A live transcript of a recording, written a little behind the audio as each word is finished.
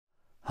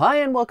Hi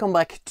and welcome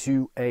back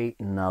to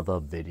another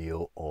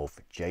video of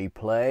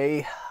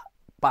JPlay.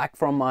 Back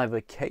from my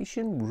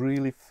vacation,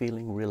 really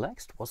feeling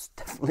relaxed. Was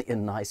definitely a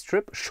nice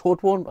trip, a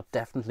short one, but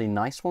definitely a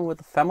nice one with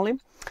the family.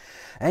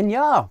 And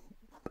yeah,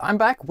 I'm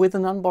back with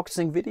an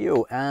unboxing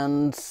video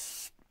and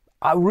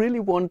I really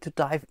want to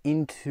dive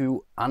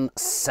into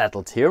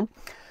Unsettled here,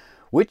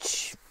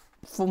 which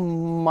for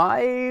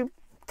my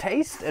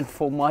taste and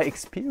for my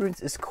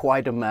experience is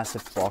quite a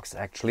massive box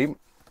actually.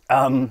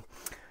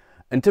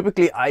 And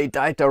typically I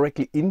dive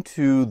directly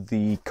into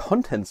the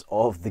contents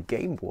of the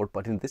game board,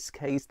 but in this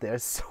case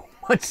there's so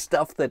much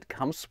stuff that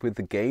comes with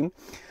the game.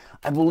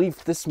 I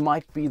believe this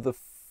might be the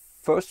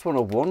first one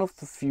or one of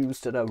the few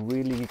that I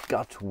really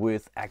got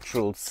with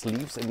actual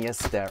sleeves. And yes,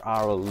 there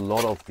are a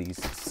lot of these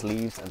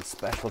sleeves and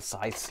special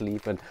size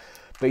sleeve and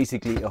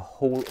basically a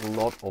whole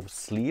lot of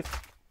sleeve.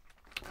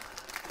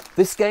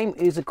 This game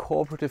is a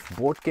cooperative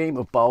board game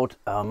about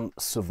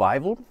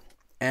survival,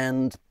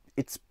 and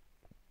it's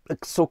a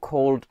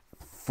so-called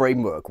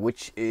framework,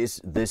 which is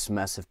this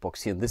massive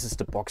box here. This is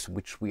the box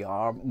which we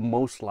are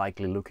most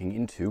likely looking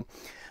into.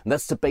 And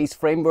that's the base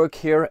framework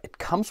here. It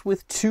comes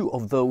with two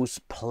of those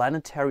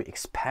planetary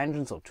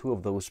expansions or two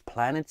of those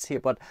planets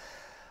here, but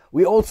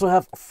we also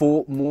have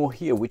four more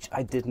here, which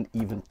I didn't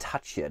even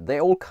touch yet.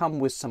 They all come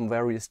with some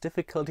various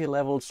difficulty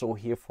levels. So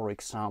here, for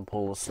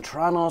example,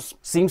 Stranos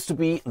seems to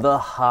be the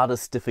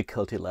hardest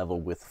difficulty level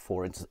with,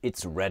 for instance,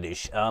 it's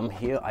reddish.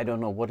 Here, I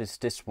don't know, what is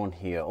this one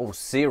here? Oh,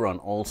 Ceron,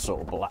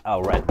 also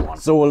a red one.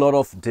 So a lot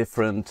of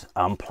different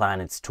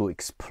planets to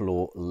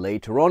explore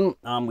later on.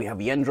 We have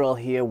Yendrel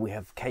here, we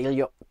have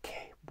Kalifos?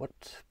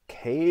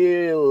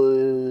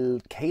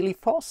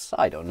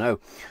 I don't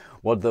know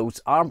what those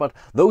are, but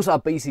those are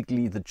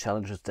basically the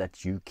challenges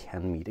that you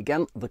can meet.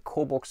 Again, the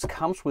core box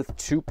comes with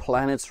two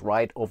planets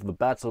right off the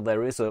bat, so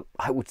there is a,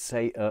 I would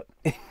say, a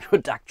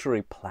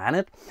introductory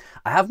planet.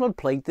 I have not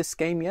played this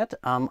game yet.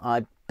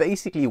 I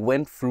basically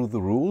went through the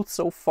rules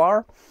so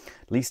far.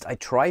 At least I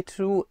tried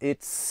to.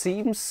 It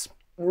seems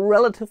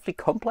relatively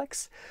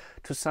complex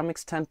to some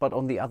extent, but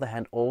on the other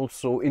hand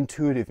also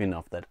intuitive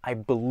enough that I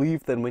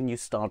believe that when you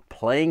start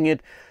playing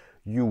it,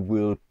 you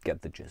will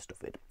get the gist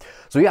of it.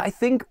 So yeah, I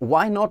think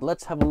why not?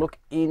 Let's have a look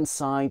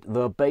inside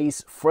the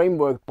base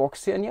framework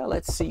box here, and yeah,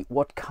 let's see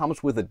what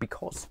comes with it,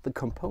 because the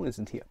components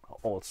in here are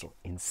also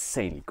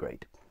insanely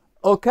great.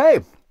 Okay,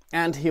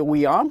 and here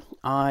we are.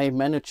 I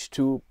managed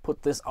to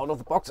put this out of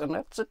the box, and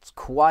it's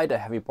quite a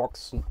heavy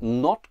box.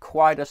 Not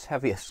quite as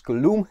heavy as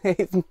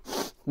Gloomhaven,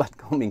 but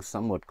coming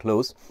somewhat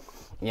close.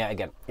 Yeah,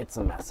 again, it's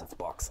a massive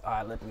box.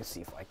 Let me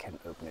see if I can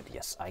open it.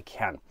 Yes, I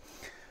can.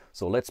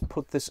 So let's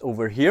put this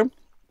over here.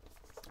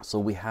 So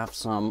we have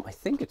some, I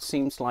think it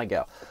seems like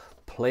a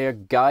player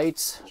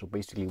guides. So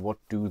basically, what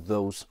do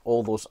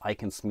all those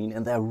icons mean?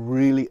 And there are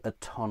really a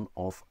ton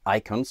of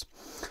icons,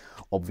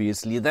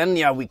 obviously. Then,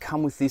 yeah, we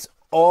come with these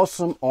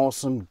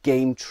awesome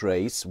game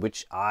trays,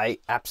 which I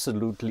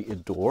absolutely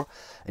adore.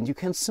 And you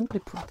can simply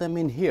put them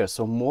in here.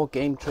 So more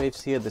game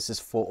trays here. This is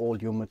for all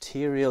your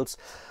materials.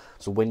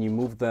 So when you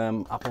move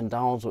them up and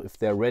down, so if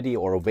they're ready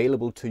or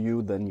available to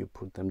you, then you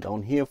put them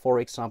down here,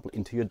 for example,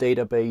 into your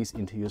database,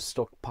 into your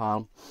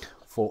stockpile.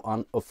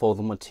 For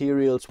the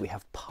materials, we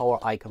have power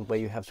icons where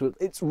you have to,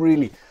 it's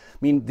really, I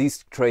mean,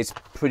 these trays,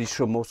 pretty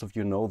sure most of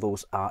you know,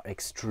 those are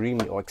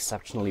extremely or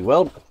exceptionally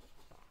well.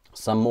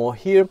 Some more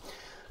here.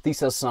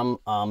 These are some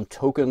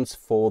tokens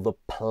for the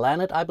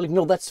planet, I believe.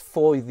 No, that's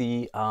for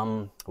the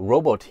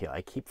robot here.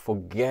 I keep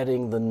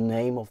forgetting the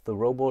name of the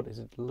robot. Is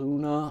it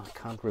Luna? I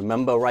can't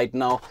remember right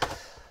now.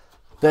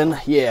 Then,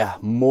 yeah,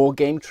 more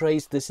game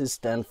trays. This is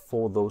then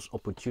for those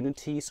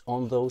opportunities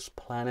on those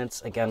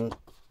planets. Again,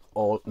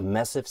 all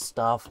massive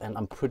stuff, and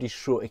I'm pretty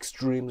sure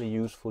extremely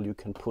useful. You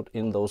can put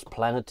in those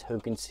planet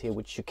tokens here,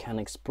 which you can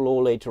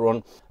explore later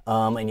on.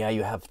 And yeah,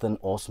 you have then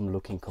awesome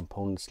looking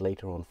components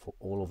later on for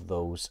all of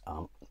those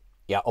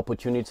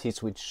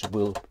opportunities, which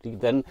will be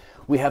then.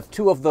 We have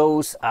two of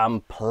those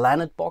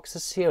planet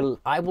boxes here.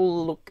 I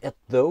will look at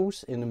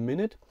those in a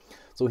minute.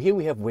 So here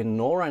we have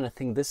Winora, and I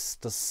think this is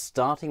the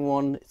starting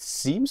one. It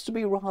seems to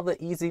be rather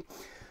easy.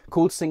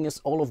 Cool thing is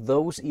all of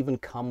those even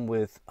come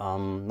with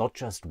not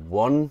just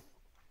one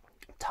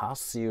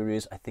task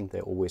series. I think they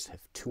always have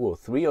two or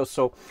three or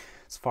so,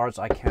 as far as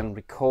I can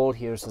recall.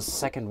 Here's the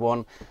second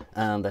one,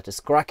 and that is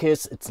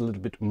Krakis. It's a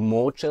little bit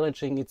more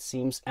challenging, it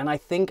seems, and I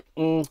think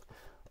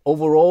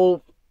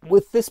overall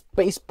with this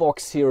base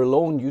box here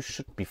alone, you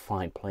should be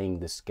fine playing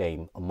this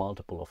game a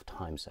multiple of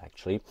times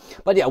actually.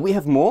 But yeah, we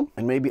have more,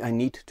 and maybe I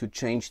need to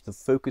change the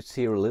focus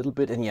here a little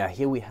bit. And yeah,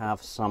 here we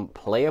have some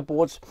player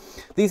boards.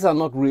 These are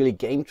not really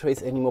game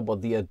trays anymore,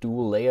 but they are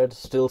dual layered.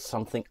 Still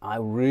something I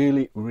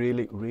really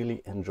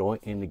enjoy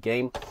in the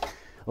game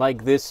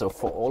like this. So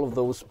for all of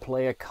those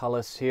player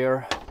colors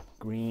here,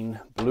 green,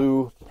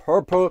 blue,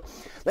 purple.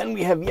 Then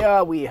we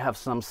have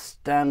some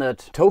standard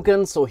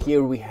tokens. So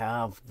here we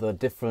have the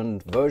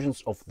different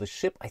versions of the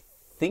ship. I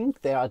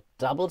think they are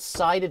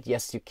double-sided.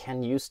 Yes, you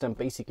can use them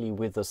basically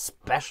with a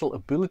special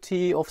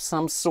ability of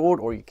some sort,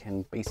 or you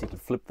can basically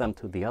flip them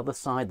to the other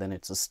side, then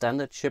it's a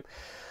standard chip.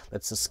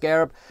 That's a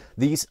scarab.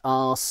 These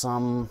are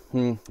some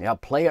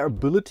player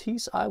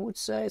abilities, I would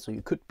say. So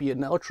you could be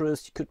an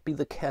altruist, you could be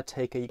the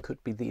caretaker, you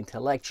could be the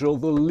intellectual,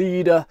 the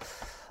leader,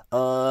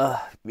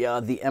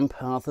 the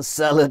empath, the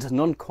zealot,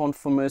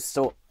 non-conformist.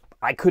 So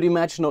I could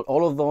imagine not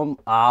all of them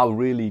are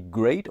really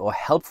great or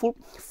helpful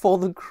for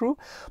the crew,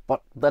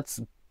 but that's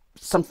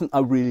something I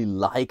really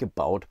like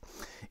about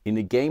in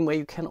a game where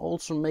you can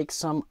also make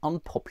some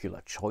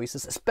unpopular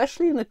choices,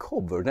 especially in a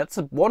co-op version. That's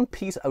one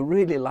piece I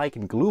really like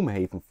in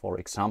Gloomhaven, for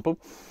example,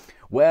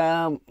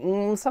 where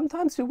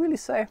sometimes you really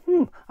say,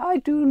 I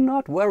do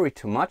not worry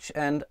too much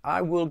and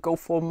I will go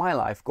for my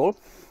life goal.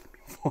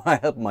 Before I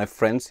help my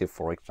friends here,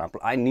 for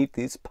example, I need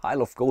this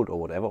pile of gold or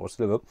whatever, or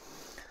silver.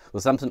 So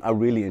something I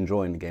really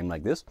enjoy in a game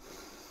like this.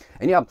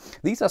 And yeah,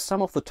 these are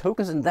some of the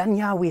tokens, and then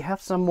we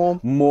have some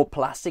more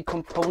plastic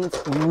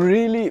components.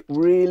 Really,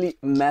 really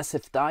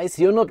massive dice.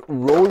 You're not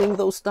rolling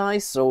those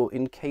dice, so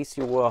in case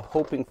you were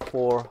hoping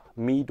for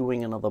me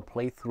doing another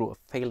playthrough of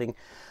failing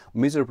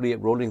miserably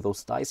at rolling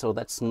those dice, so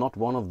that's not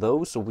one of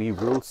those. So we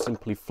will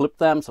simply flip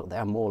them, so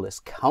they're more or less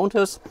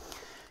counters.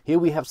 Here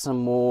we have some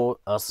more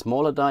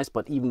smaller dice,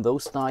 but even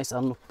those dice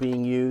are not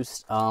being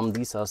used.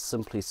 These are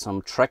simply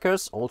some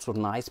trackers, also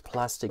nice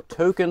plastic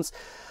tokens.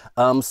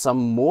 Some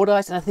more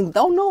dice, and I think,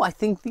 I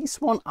think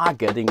these ones are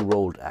getting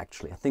rolled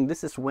actually. I think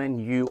this is when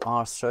you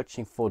are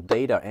searching for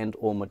data and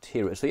or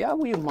material. So yeah,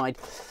 we might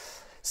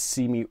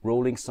see me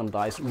rolling some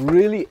dice.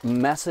 Really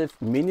massive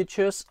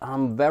miniatures,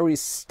 very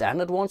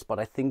standard ones, but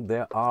I think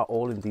they are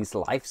all in these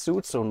life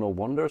suits, so no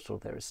wonder. So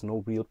there is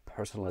no real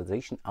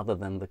personalization other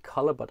than the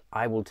color, but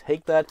I will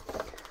take that.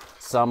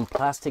 Some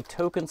plastic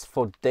tokens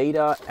for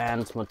data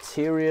and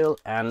material,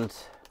 and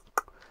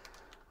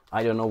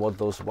I don't know what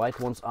those white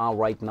ones are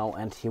right now.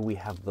 And here we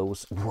have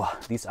those,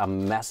 these are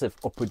massive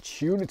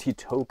opportunity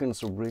tokens,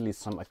 so really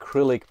some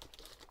acrylic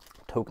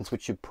tokens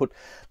which you put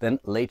then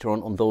later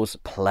on those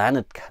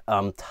planet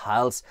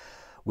tiles,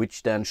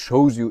 which then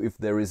shows you if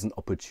there is an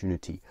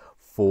opportunity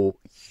for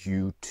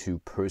you to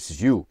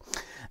pursue.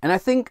 And I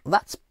think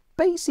that's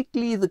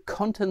basically the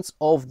contents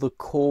of the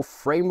core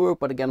framework.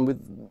 But again,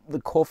 with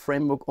the core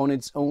framework on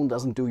its own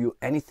doesn't do you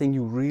anything.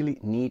 You really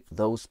need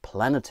those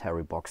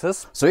planetary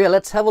boxes. So yeah,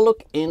 let's have a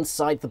look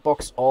inside the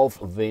box of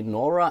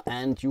Venora,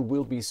 and you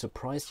will be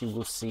surprised. You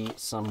will see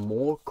some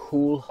more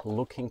cool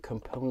looking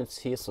components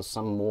here. So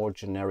some more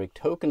generic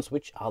tokens,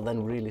 which are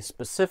then really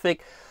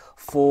specific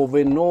for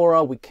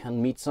Venora. We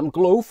can meet some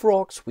glow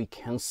frogs, we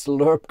can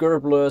slurp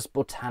gerblers,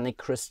 botanic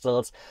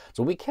crystals.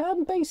 So we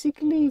can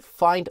basically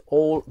find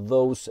all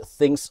those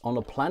things on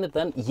a planet.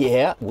 Then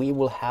we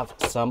will have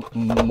some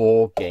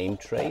more game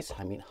trays.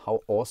 I mean,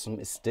 how awesome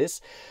is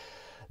this?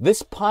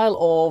 This pile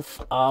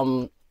of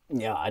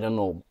I don't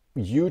know,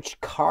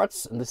 huge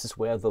cards, and this is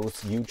where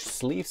those huge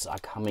sleeves are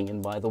coming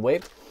in, by the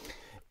way,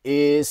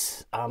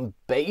 is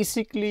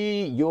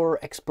basically your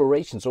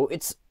exploration. So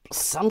it's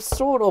some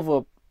sort of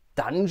a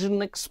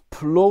dungeon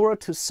explorer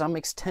to some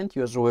extent.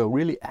 You're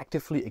really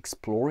actively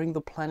exploring the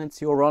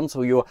planets you're on.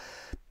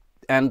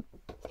 And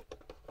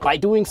by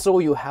doing so,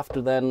 you have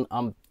to then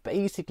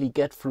basically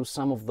get through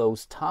some of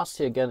those tasks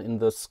here. Again, in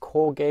this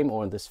core game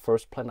or in this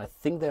first planet, I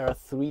think there are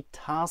 3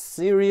 task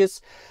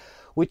series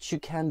which you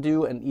can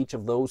do, and each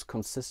of those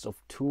consists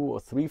of 2 or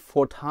 3,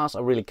 4 tasks.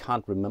 I really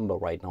can't remember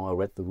right now. I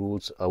read the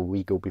rules a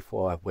week ago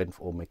before I went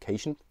for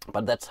vacation,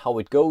 but that's how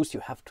it goes.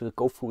 You have to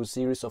go through a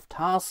series of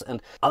tasks, and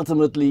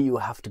ultimately you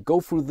have to go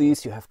through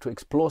these. You have to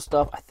explore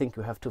stuff. I think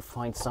you have to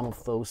find some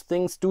of those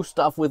things, do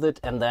stuff with it,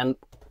 and then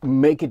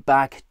make it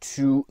back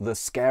to the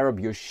Scarab,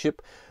 your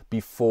ship,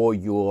 before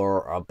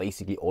you're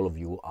basically all of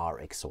you are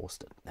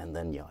exhausted. And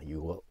then you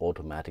will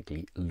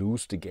automatically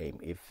lose the game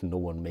if no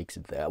one makes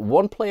it there.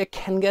 One player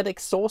can get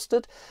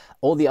exhausted,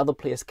 all the other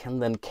players can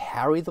then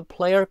carry the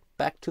player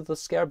back to the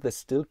Scarab. This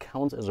still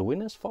counts as a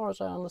win as far as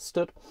I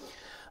understood.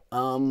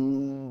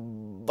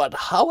 But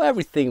how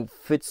everything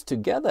fits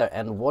together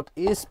and what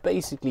is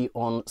basically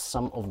on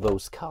some of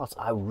those cards,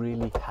 I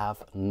really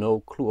have no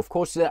clue. Of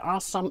course, there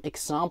are some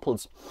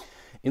examples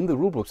in the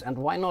rulebooks, and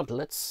why not?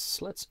 Let's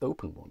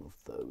open one of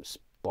those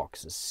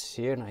boxes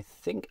here, and I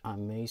think I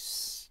may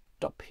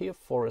stop here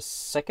for a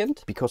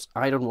second because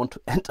I don't want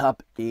to end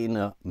up in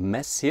a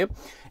mess here.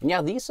 And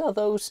yeah, these are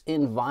those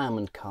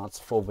environment cards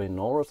for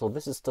Venora. So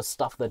this is the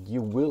stuff that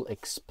you will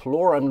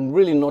explore. I'm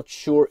really not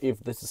sure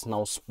if this is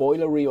now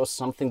spoilery or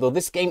something, though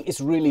this game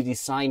is really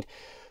designed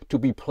to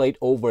be played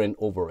over and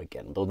over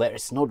again. Though there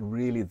is not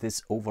really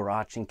this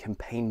overarching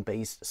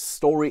campaign-based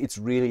story. It's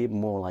really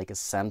more like a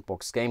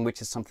sandbox game,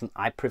 which is something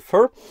I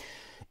prefer.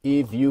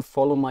 If you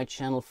follow my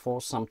channel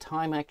for some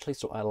time, actually,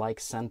 so I like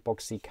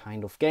sandboxy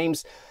kind of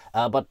games.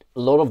 But a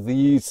lot of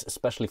these,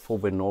 especially for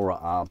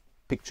Venora, are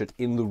pictured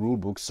in the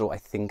rulebook, so I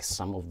think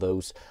some of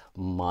those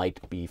might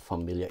be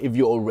familiar if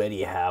you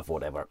already have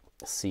whatever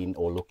seen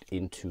or looked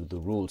into the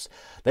rules.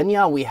 Then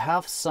yeah, we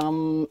have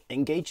some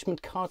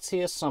engagement cards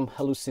here, some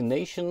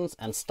hallucinations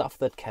and stuff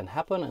that can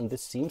happen, and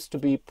this seems to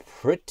be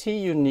pretty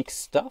unique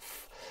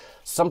stuff.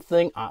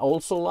 Something I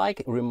also like,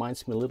 it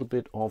reminds me a little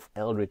bit of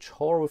Eldritch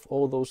Horror with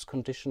all those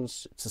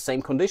conditions. It's the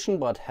same condition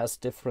but has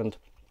different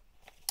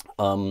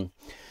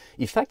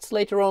effects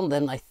later on.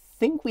 Then I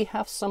think we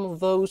have some of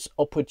those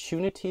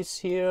opportunities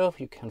here.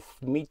 You can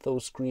meet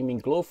those screaming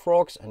glow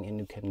frogs and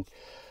you can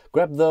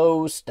grab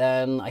those.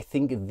 Then I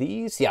think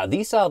these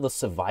are the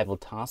survival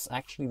tasks.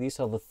 Actually, these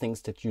are the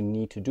things that you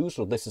need to do.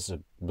 So this is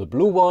the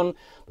blue one,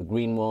 the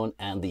green one,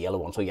 and the yellow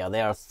one. So yeah,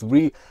 there are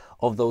 3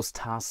 of those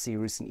task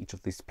series in each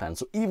of these planets.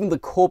 So even the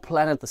core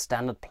planet, the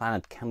standard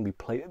planet, can be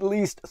played at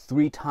least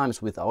 3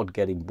 times without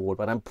getting bored.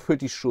 But I'm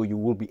pretty sure you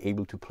will be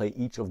able to play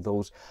each of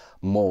those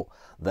more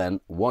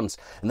than once.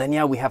 And then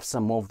yeah, we have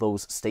some more of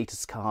those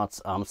status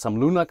cards, some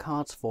lunar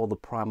cards for the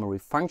primary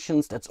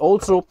functions. That's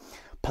also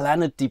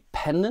planet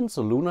dependent.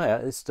 So Luna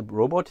is the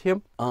robot here,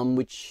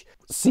 which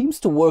seems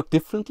to work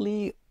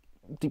differently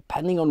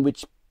depending on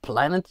which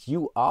planet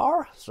you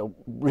are. So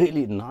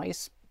really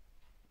nice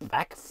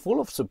bag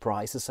full of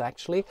surprises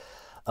actually.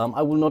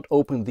 I will not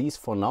open these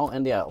for now.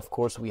 And yeah, of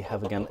course we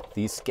have again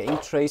these game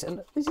trays,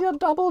 and these are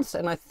doubles.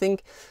 And I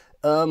think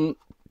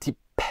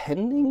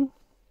depending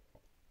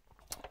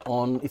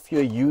on if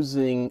you're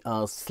using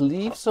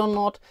sleeves or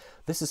not,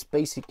 this is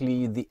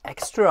basically the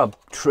extra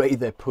tray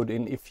they put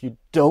in if you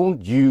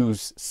don't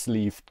use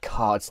sleeved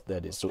cards,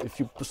 that is. So if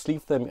you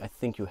sleeve them, I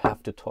think you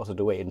have to toss it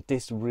away, and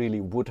this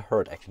really would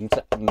hurt actually. It's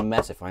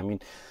massive. I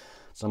mean,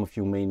 some of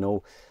you may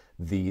know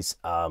these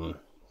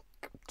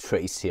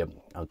trays here,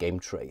 game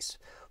trays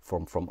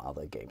from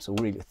other games. So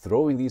really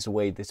throwing these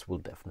away, this will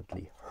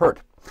definitely hurt.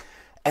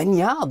 And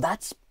yeah,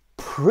 that's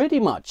pretty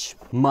much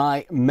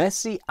my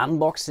messy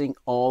unboxing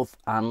of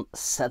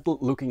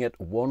Unsettled, looking at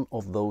one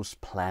of those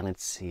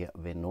planets here,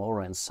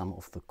 Venora, and some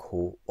of the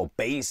core or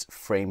base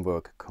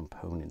framework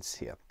components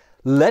here.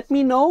 Let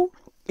me know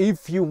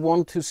if you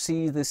want to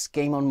see this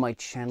game on my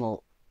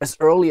channel as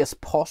early as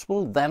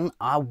possible. Then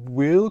I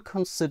will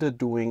consider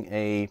doing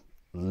a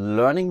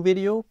learning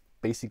video,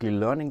 basically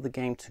learning the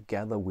game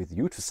together with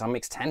you to some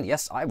extent.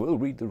 Yes, I will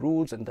read the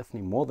rules, and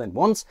definitely more than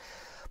once,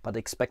 but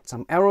expect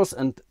some errors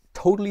and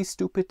totally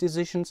stupid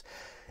decisions.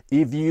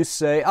 If you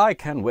say, I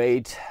can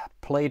wait,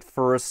 play it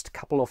first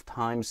couple of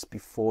times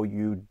before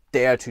you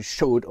dare to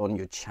show it on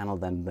your channel,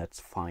 then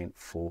that's fine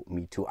for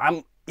me too.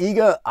 I'm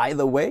eager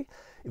either way.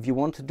 If you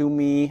want to do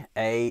me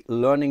a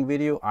learning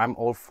video, I'm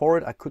all for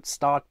it. I could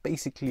start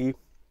basically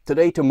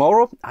today,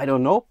 tomorrow, I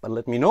don't know, but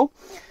let me know.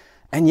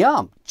 And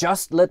yeah,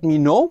 just let me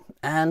know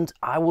and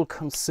I will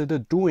consider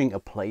doing a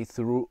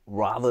playthrough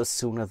rather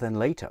sooner than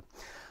later.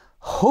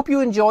 Hope you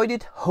enjoyed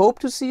it. Hope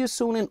to see you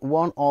soon in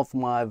one of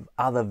my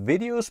other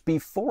videos.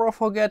 Before I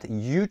forget,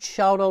 huge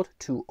shout out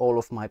to all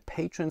of my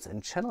patrons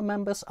and channel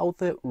members out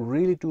there.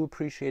 Really do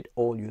appreciate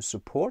all your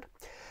support.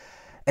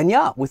 And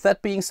yeah, with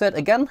that being said,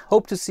 again,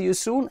 hope to see you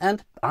soon,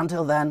 and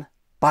until then,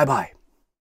 bye bye.